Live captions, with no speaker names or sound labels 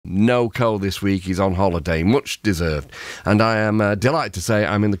No Co this week. He's on holiday. Much deserved. And I am delighted to say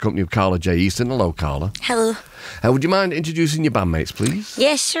I'm in the company of Carla J. Easton. Hello, Carla. Hello. Would you mind introducing your bandmates, please?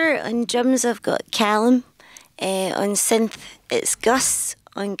 Yeah, sure. On drums, I've got Callum. On synth, it's Gus.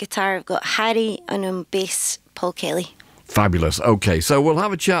 On guitar, I've got Harry. And on bass, Paul Kelly. Fabulous. Okay, so we'll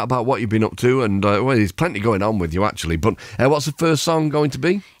have a chat about what you've been up to, and well, there's plenty going on with you, actually. But what's the first song going to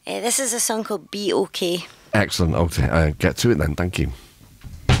be? This is a song called Be Okay. Excellent. Okay, get to it then. Thank you.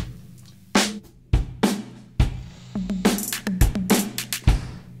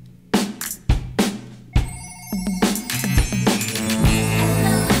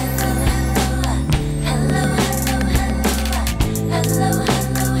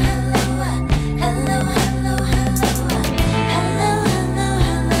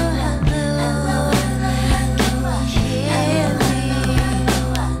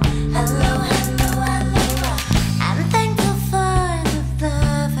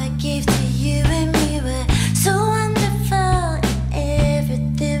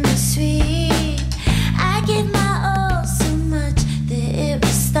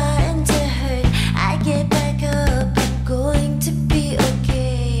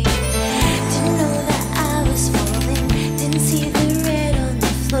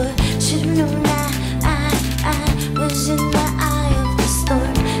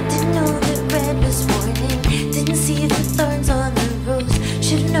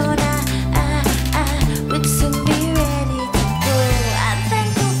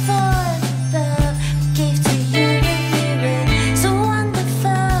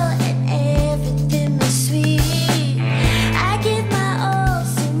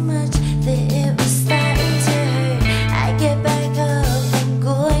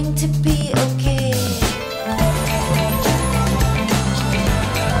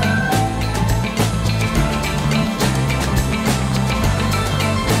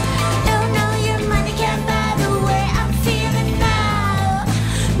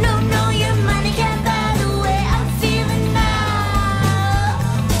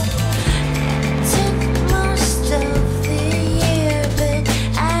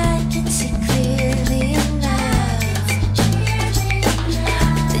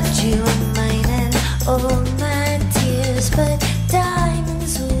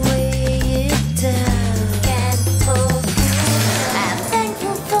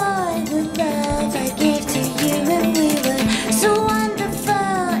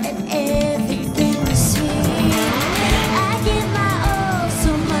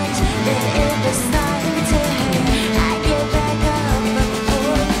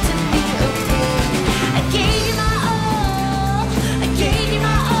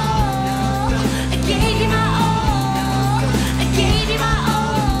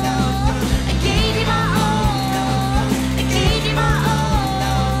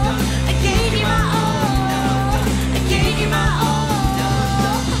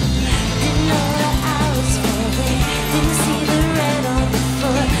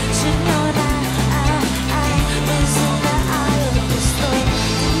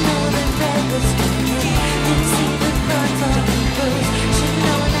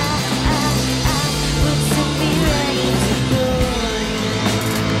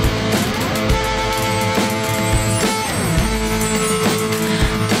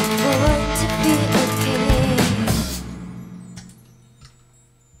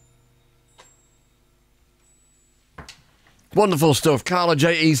 Wonderful stuff. Carla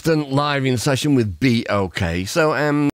J. Easton live in session with Be Okay. So,